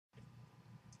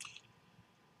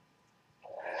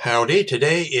Howdy,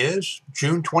 today is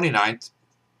June 29th,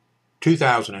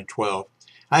 2012.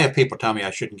 I have people tell me I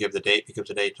shouldn't give the date because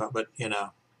the date's on, but I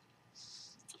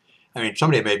mean,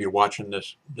 somebody may be watching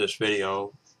this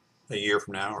video a year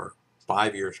from now or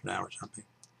 5 years from now or something.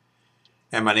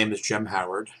 And my name is Jim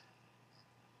Howard,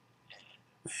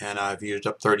 and I've used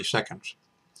up 30 seconds.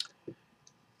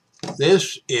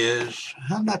 This is,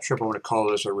 I'm not sure if I want to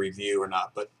call this a review or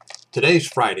not, but today's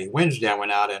Friday. Wednesday I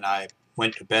went out and I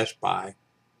went to Best Buy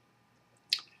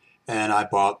and I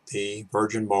bought the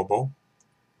Virgin Mobile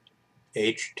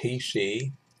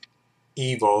HTC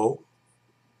Evo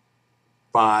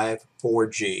V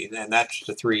 4G, and that's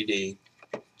the 3D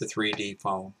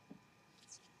phone.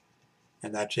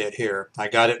 And that's it here. I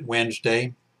got it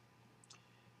Wednesday.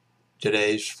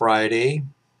 Today's Friday,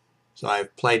 so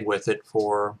I've played with it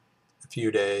for a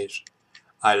few days.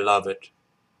 I love it.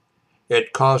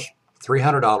 It costs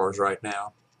 $300 right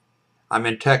now. I'm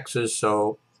in Texas,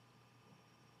 so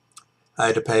I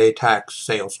had to pay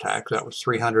sales tax. That was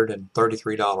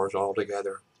 $333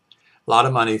 altogether. A lot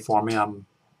of money for me. I'm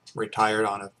retired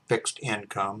on a fixed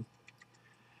income.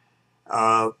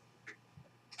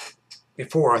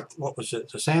 Before, what was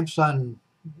it? The Samsung,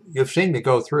 you've seen me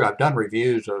go through. I've done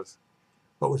reviews of,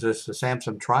 what was this, the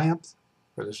Samsung Triumph?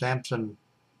 Or the Samsung,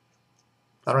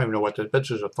 I don't even know what this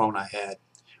is a phone I had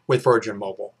with Virgin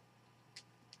Mobile.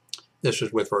 This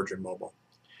is with Virgin Mobile.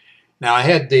 Now I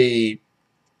had the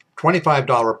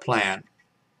 $25 plan.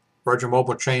 Virgin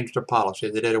Mobile changed their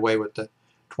policy. They did away with the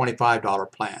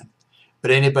 $25 plan. But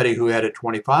anybody who had a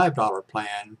 $25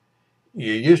 plan,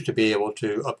 you used to be able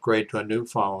to upgrade to a new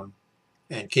phone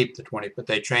and keep the 20, but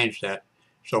they changed that.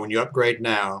 So when you upgrade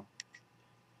now,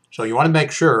 so you want to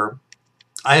make sure,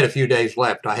 I had a few days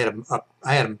left. I had them go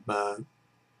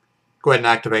ahead and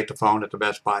activate the phone at the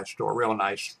Best Buy store. Real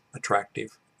nice,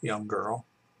 attractive young girl.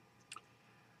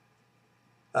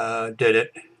 Did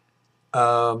it.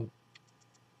 My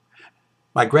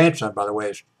grandson, by the way,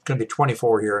 is going to be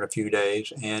 24 here in a few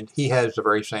days, and he has the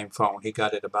very same phone. He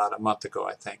got it about a month ago,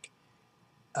 I think.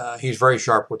 He's very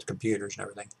sharp with computers and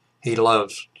everything. He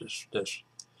loves this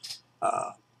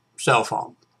cell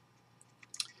phone.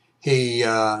 He,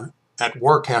 at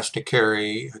work, has to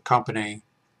carry a company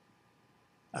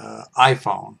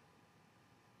iPhone,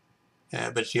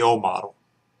 but it's the old model.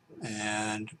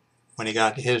 And when he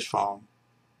got his phone,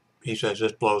 he says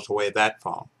this blows away that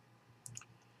phone.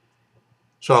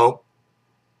 So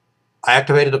I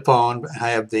activated the phone. I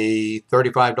have the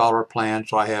 $35 plan,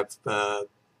 so I have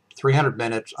 300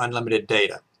 minutes unlimited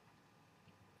data.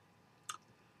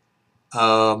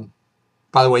 By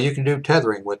the way, you can do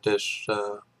tethering with this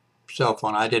cell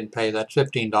phone. I didn't pay that.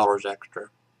 $15 extra.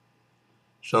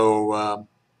 So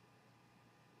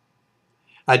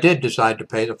I did decide to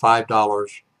pay the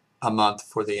 $5 a month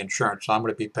for the insurance. So I'm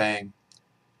going to be paying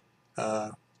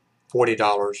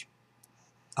 $40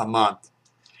 a month.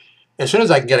 As soon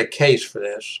as I can get a case for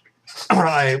this,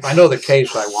 I know the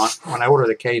case I want. When I order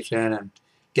the case in and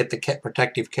get the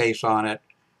protective case on it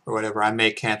or whatever, I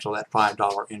may cancel that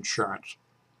 $5 insurance.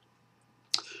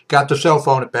 Got the cell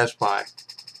phone at Best Buy.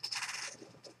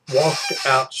 Walked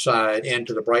outside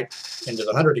into the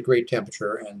 100-degree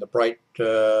temperature and the bright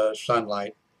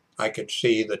sunlight. I could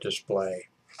see the display.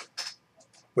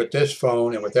 With this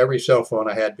phone and with every cell phone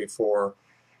I had before,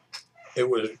 it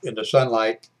was in the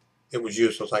sunlight. It was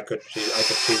useless. I could see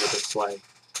the display.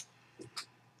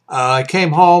 I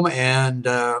came home and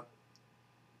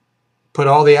put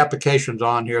all the applications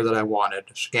on here that I wanted.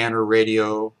 Scanner,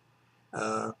 radio,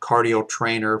 cardio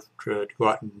trainer to go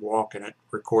out and walk, and it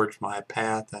records my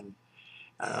path and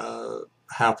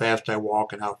how fast I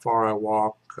walk and how far I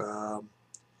walk.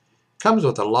 Comes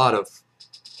with a lot of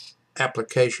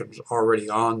applications already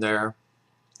on there.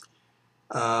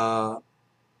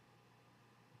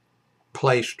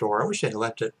 Play Store. I wish they'd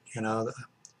left it, it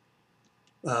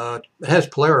has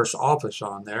Polaris Office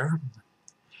on there.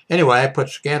 Anyway, I put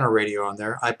scanner radio on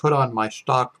there. I put on my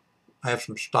stock. I have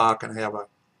some stock and I have a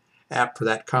app for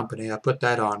that company. I put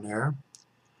that on there.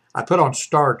 I put on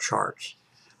star charts.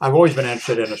 I've always been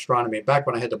interested in astronomy. Back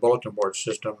when I had the bulletin board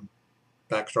system,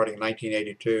 back starting in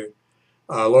 1982,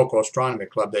 local astronomy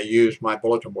club, they used my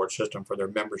bulletin board system for their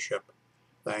membership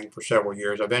thing for several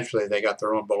years. Eventually, they got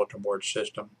their own bulletin board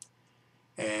system.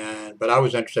 But I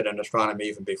was interested in astronomy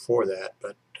even before that,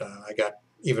 but I got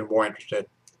even more interested.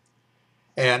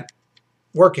 And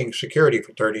working security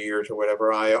for 30 years or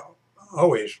whatever, I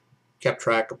always kept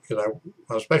track of, because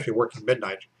I especially working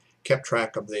midnights, kept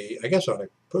track of I guess I ought to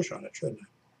push on it, shouldn't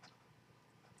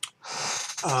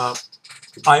I?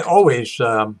 I always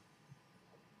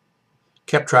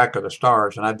kept track of the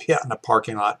stars, and I'd be out in the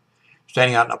parking lot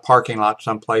standing out in a parking lot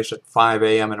someplace at 5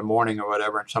 a.m. in the morning or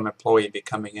whatever, and some employee be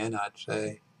coming in, I'd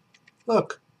say,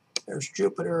 look, there's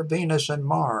Jupiter, Venus, and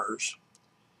Mars.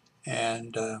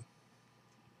 And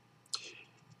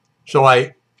so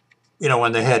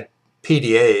when they had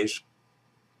PDAs,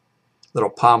 little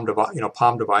palm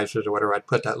devices or whatever, I'd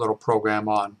put that little program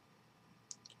on.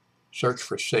 Search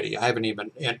for city. I haven't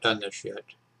even done this yet.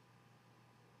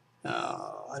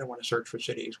 I don't want to search for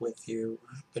cities with you,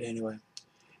 but anyway.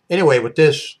 Anyway, with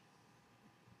this,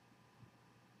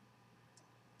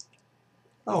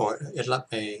 it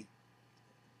let me,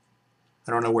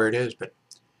 I don't know where it is, but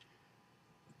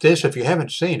this, if you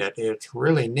haven't seen it, it's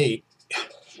really neat.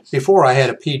 Before I had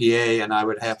a PDA and I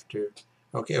would have to,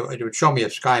 okay, it would show me a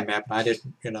sky map and I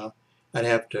didn't, I'd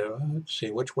have to, let's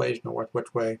see, which way is north,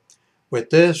 which way. With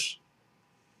this,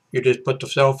 you just put the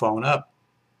cell phone up,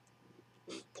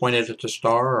 point it at the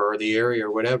star or the area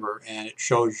or whatever, and it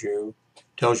shows you,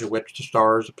 tells you which the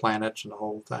stars, the planets, and the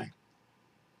whole thing.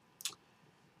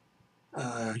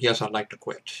 Yes, I'd like to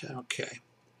quit. Okay.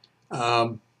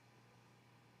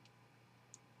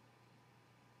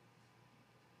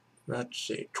 Let's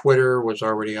see. Twitter was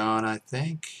already on, I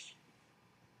think.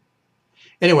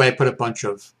 Anyway, I put a bunch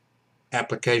of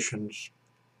applications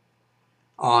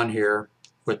on here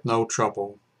with no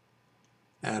trouble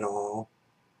at all.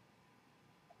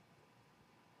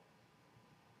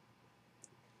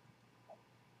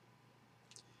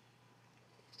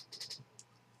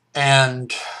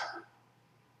 And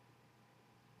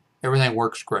everything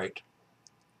works great.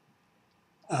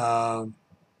 When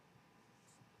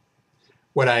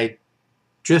I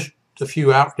just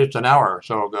an hour or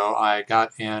so ago, I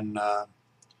got in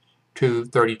two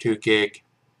 32 gig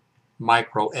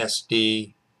micro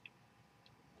SD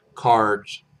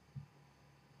cards,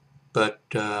 but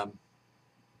so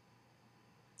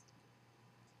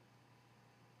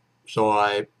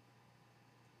I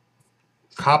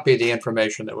copied the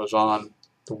information that was on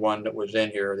the one that was in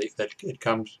here. That it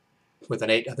comes with an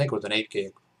 8. I think it was an 8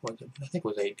 gig. I think it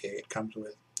was 8 gig. It comes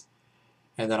with.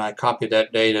 And then I copied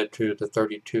that data to the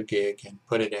 32 gig and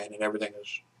put it in, and everything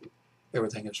is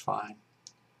fine.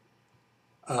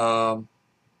 I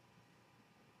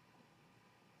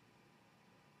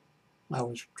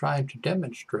was trying to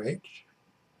demonstrate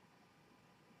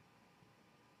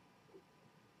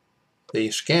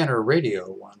the scanner radio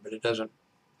one, but it doesn't.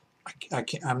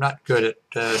 I'm not good at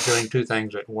doing two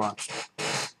things at once.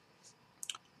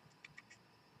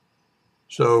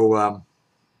 So I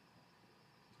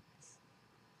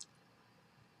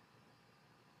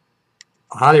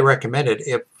highly recommend it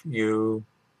if you're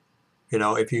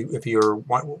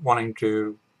wanting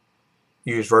to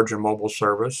use Virgin Mobile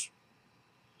service.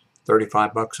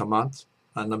 $35 a month,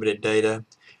 unlimited data.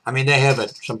 I mean, they have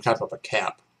some type of a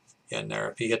cap in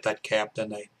there. If you hit that cap, then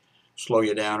they slow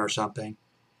you down or something.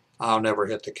 I'll never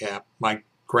hit the cap. My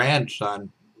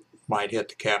grandson might hit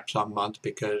the cap some months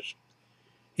because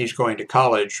he's going to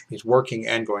college. He's working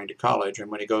and going to college,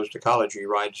 and when he goes to college, he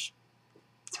rides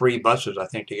 3 buses, I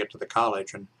think, to get to the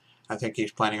college, and I think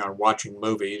he's planning on watching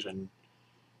movies and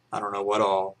I don't know what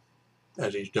all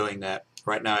as he's doing that.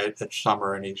 Right now it's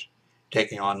summer and he's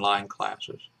taking online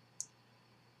classes.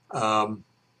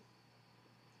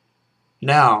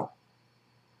 Now,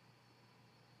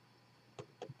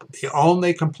 the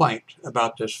only complaint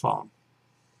about this phone,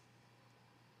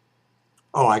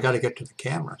 I got to get to the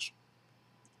cameras.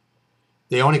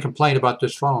 The only complaint about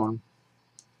this phone,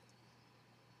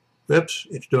 oops,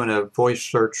 it's doing a voice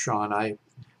search on,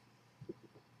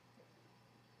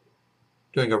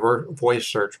 doing a voice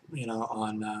search,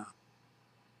 on,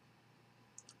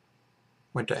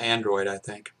 went to Android, I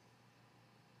think.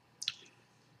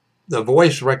 The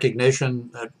voice recognition,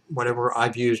 whatever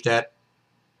I've used that,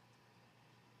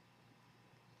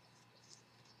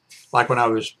 like when I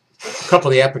was, a couple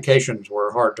of the applications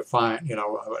were hard to find,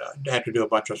 I had to do a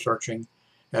bunch of searching,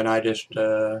 and I just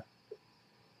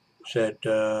said,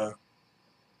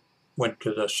 went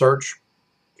to the search,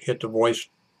 hit the voice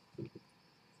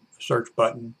search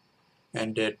button,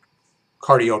 and did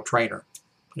cardio trainer.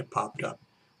 It popped up.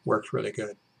 Works really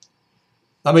good.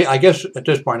 I guess at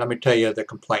this point, let me tell you the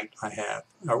complaint I have.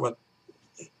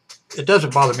 It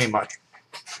doesn't bother me much.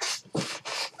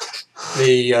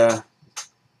 The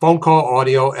phone call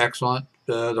audio, excellent.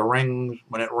 The rings,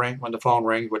 when the phone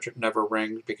rings, which it never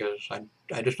rings because I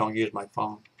just don't use my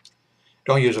phone.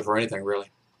 Don't use it for anything, really.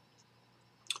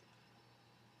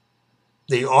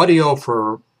 The audio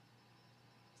for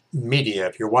media,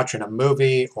 if you're watching a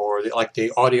movie, or like the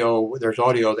audio, there's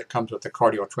audio that comes with the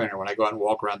cardio trainer when I go out and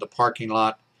walk around the parking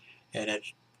lot, and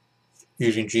it's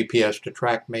using GPS to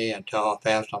track me and tell how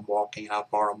fast I'm walking, how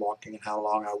far I'm walking, and how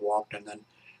long I walked, and then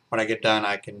when I get done,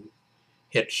 I can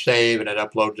hit save, and it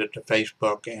uploads it to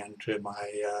Facebook and to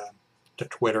my to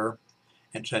Twitter,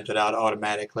 and sends it out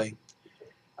automatically.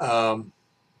 That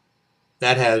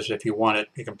has, if you want it,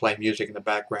 you can play music in the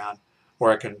background,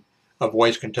 or a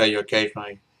voice can tell you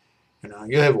occasionally,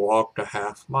 you have walked a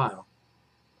half mile.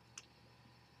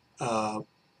 The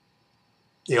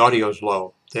audio is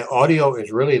low. The audio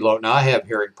is really low. Now, I have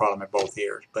hearing problem in both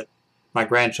ears, but my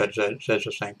grandson says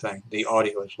the same thing. The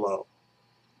audio is low.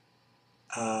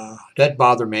 That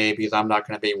bothers me because I'm not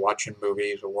going to be watching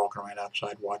movies or walking around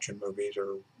outside watching movies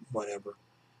or whatever.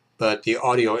 But the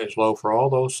audio is low for all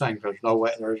those things. There's no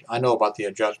way. I know about the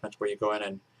adjustments where you go in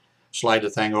and slide the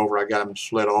thing over. I got them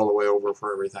slid all the way over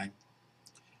for everything.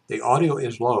 The audio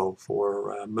is low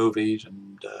for movies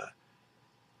and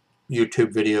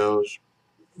YouTube videos.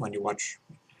 When you watch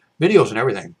videos and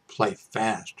everything, play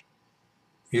fast.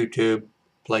 YouTube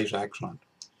plays excellent.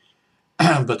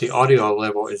 But the audio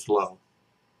level is low.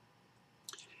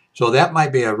 So that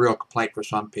might be a real complaint for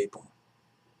some people.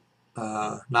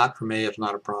 Not for me, it's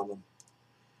not a problem.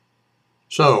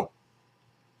 So,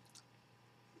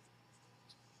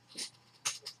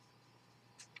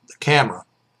 the camera.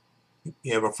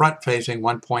 You have a front-facing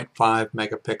 1.5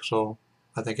 megapixel,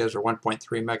 I think is, or 1.3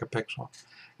 megapixel.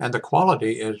 And the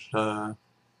quality is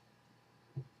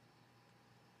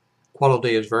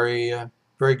very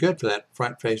very good for that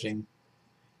front-facing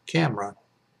camera.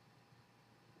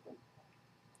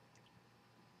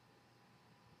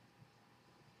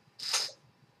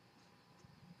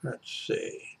 Let's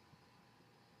see.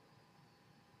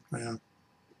 Well,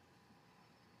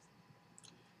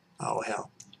 oh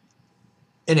hell.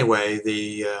 Anyway,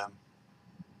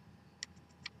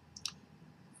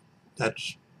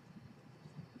 that's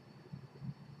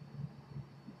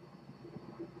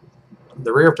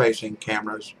the rear-facing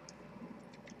cameras.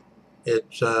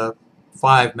 It's 5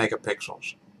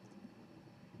 megapixels.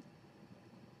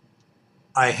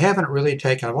 I've only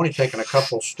taken a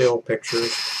couple still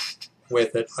pictures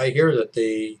with it. I hear that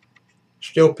the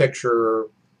still picture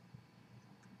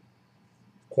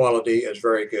quality is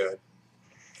very good,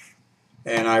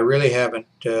 and I really haven't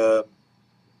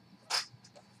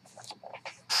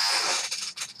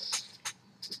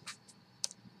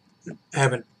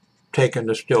taken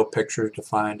the still pictures to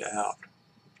find out.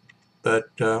 But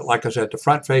like I said, the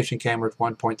front-facing camera is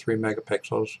 1.3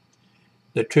 megapixels.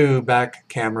 The two back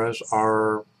cameras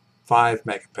are 5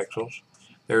 megapixels.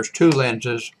 There's 2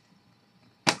 lenses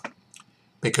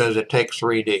because it takes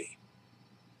 3D.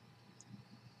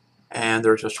 And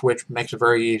there's a switch, makes it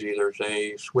very easy. There's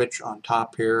a switch on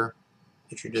top here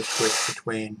that you just switch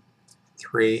between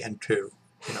 3 and 2.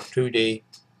 2D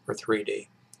or 3D.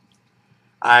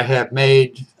 I have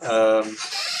made and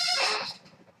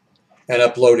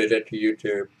uploaded it to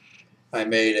YouTube. I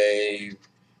made a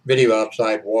video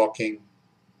outside walking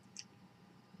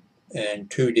in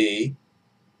 2D,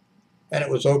 and it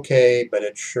was okay, but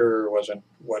it sure wasn't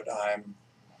what I'm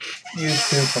used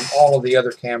to from all of the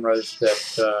other cameras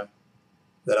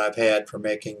that I've had for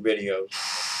making videos.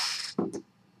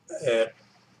 It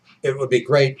would be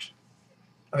great.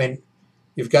 I mean,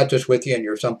 you've got this with you and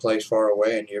you're someplace far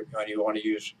away and you want to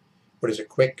use, what is it,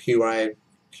 quick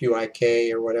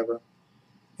QIK or whatever,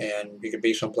 and you could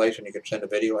be someplace and you could send a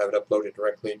video, have it uploaded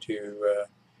directly to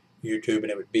YouTube,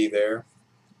 and it would be there.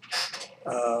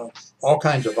 All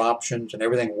kinds of options, and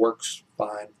everything works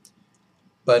fine.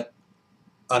 But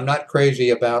I'm not crazy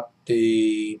about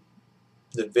the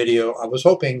video. I was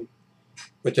hoping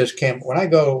with this camera, when I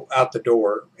go out the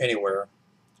door anywhere,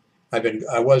 I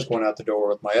was going out the door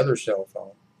with my other cell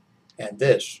phone and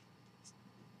this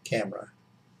camera,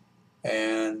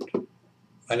 and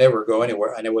I never go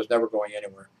anywhere. I was never going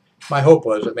anywhere. My hope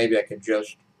was that maybe I could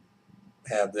just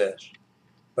have this,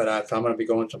 but if I'm going to be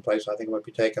going someplace, I think I'm going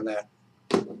to be taking that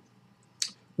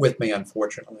with me,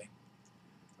 unfortunately.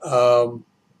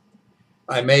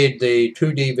 I made the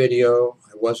 2D video.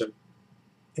 It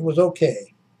was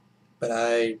okay, but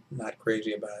I'm not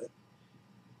crazy about it.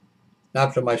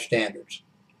 Not to my standards.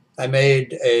 I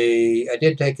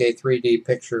did take a 3D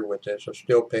picture with this, a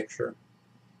still picture.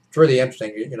 It's really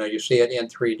interesting. You see it in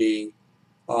 3D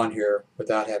on here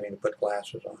without having to put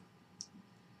glasses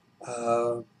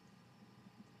on.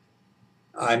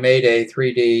 I made a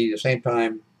 3D the same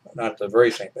time, not the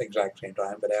very exact same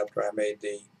time, but after I made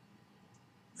the,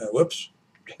 whoops,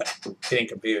 getting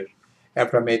confused.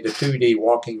 After I made the 2D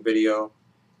walking video,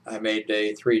 I made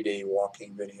a 3D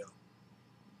walking video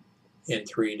in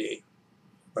 3D.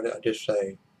 What did I just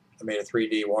say? I made a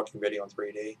 3D walking video in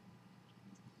 3D.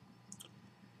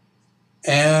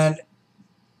 And,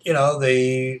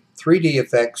 the 3D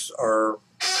effects are,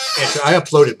 I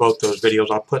uploaded both those videos.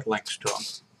 I'll put links to them.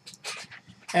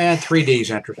 And 3D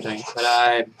is interesting,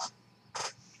 but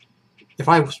if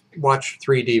I watch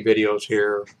 3D videos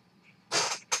here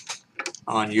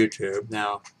on YouTube,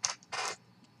 now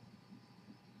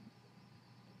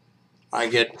I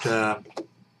get, I'm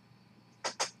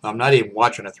not even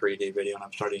watching a 3D video and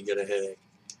I'm starting to get a headache.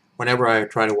 Whenever I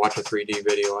try to watch a 3D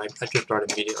video, I just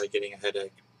start immediately getting a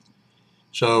headache.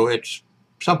 So it's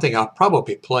something I'll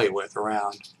probably play with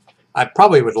around. I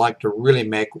probably would like to really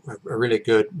make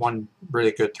one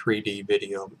really good 3D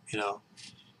video, you know,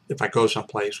 if I go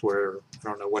someplace where I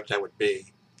don't know what that would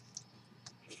be.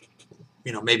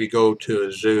 You know, maybe go to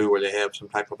a zoo where they have some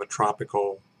type of a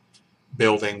tropical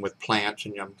building with plants,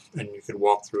 and you could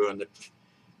walk through, and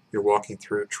you're walking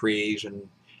through trees and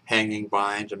hanging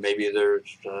vines, and maybe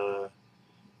there's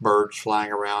birds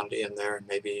flying around in there, and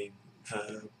maybe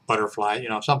butterfly, you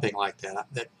know, something like that.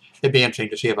 It'd be interesting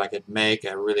to see if I could make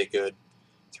a really good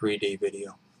 3D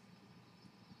video.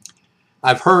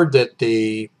 I've heard that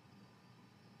the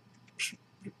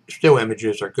still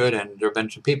images are good, and there have been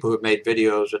some people who have made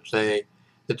videos that say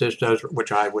that this does,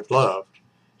 which I would love,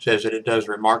 says that it does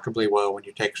remarkably well when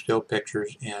you take still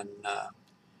pictures in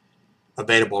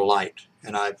available light.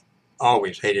 And I've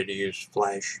always hated to use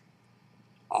flash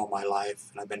all my life,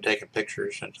 and I've been taking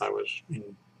pictures since I was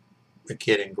a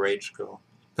kid in grade school.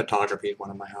 Photography is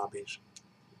one of my hobbies.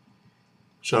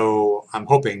 So I'm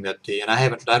hoping that and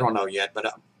I don't know yet,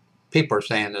 but people are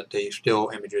saying that the still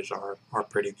images are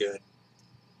pretty good.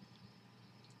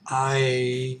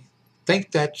 I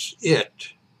think that's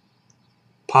it.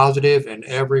 Positive in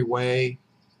every way,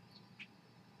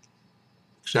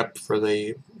 except for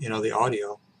the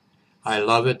audio. I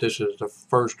love it. This is the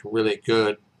first really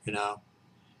good, when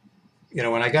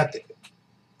I got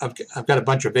I've got a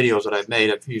bunch of videos that I've made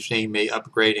of you seeing me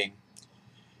upgrading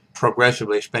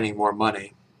progressively, spending more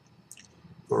money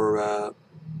for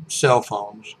cell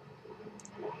phones.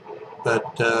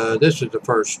 But this is the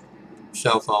first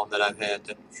cell phone that I've had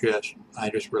that I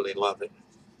just really love it.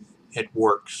 It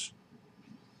works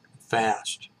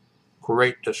fast,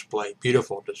 great display,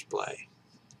 beautiful display.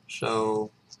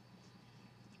 So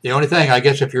the only thing, I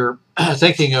guess, if you're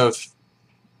thinking of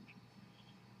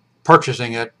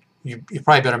purchasing it, you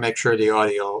probably better make sure the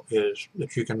audio is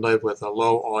that you can live with a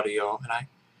low audio.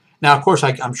 Now, of course,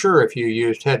 I'm sure if you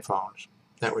used headphones,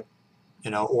 that would,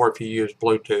 or if you use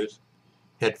Bluetooth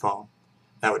headphone,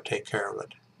 that would take care of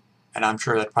it. And I'm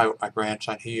sure that's probably what my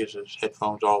grandson, he uses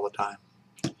headphones all the time.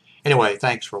 Anyway,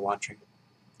 thanks for watching.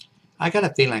 I got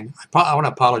a feeling, I want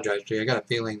to apologize to you, I got a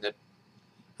feeling that,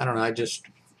 I don't know, I just,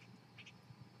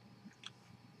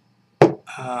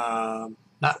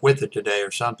 not with it today or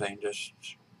something, just,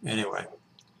 anyway.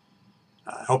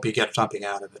 I hope you get something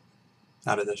out of it,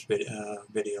 out of this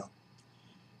video.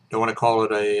 Don't want to call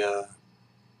it a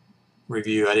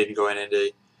review. I didn't go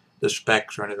into the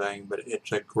specs or anything, but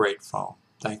it's a great phone.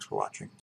 Thanks for watching.